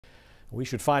We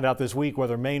should find out this week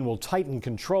whether Maine will tighten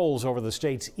controls over the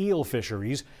state's eel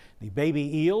fisheries. The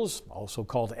baby eels, also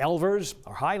called elvers,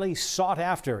 are highly sought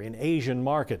after in Asian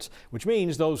markets, which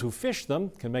means those who fish them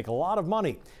can make a lot of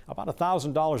money, about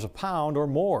 $1,000 a pound or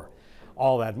more.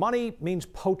 All that money means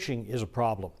poaching is a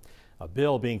problem. A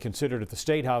bill being considered at the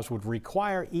State House would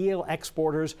require eel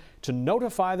exporters to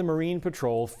notify the Marine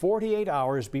Patrol 48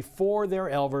 hours before their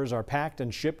elvers are packed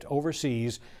and shipped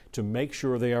overseas to make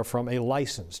sure they are from a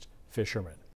licensed fisherman.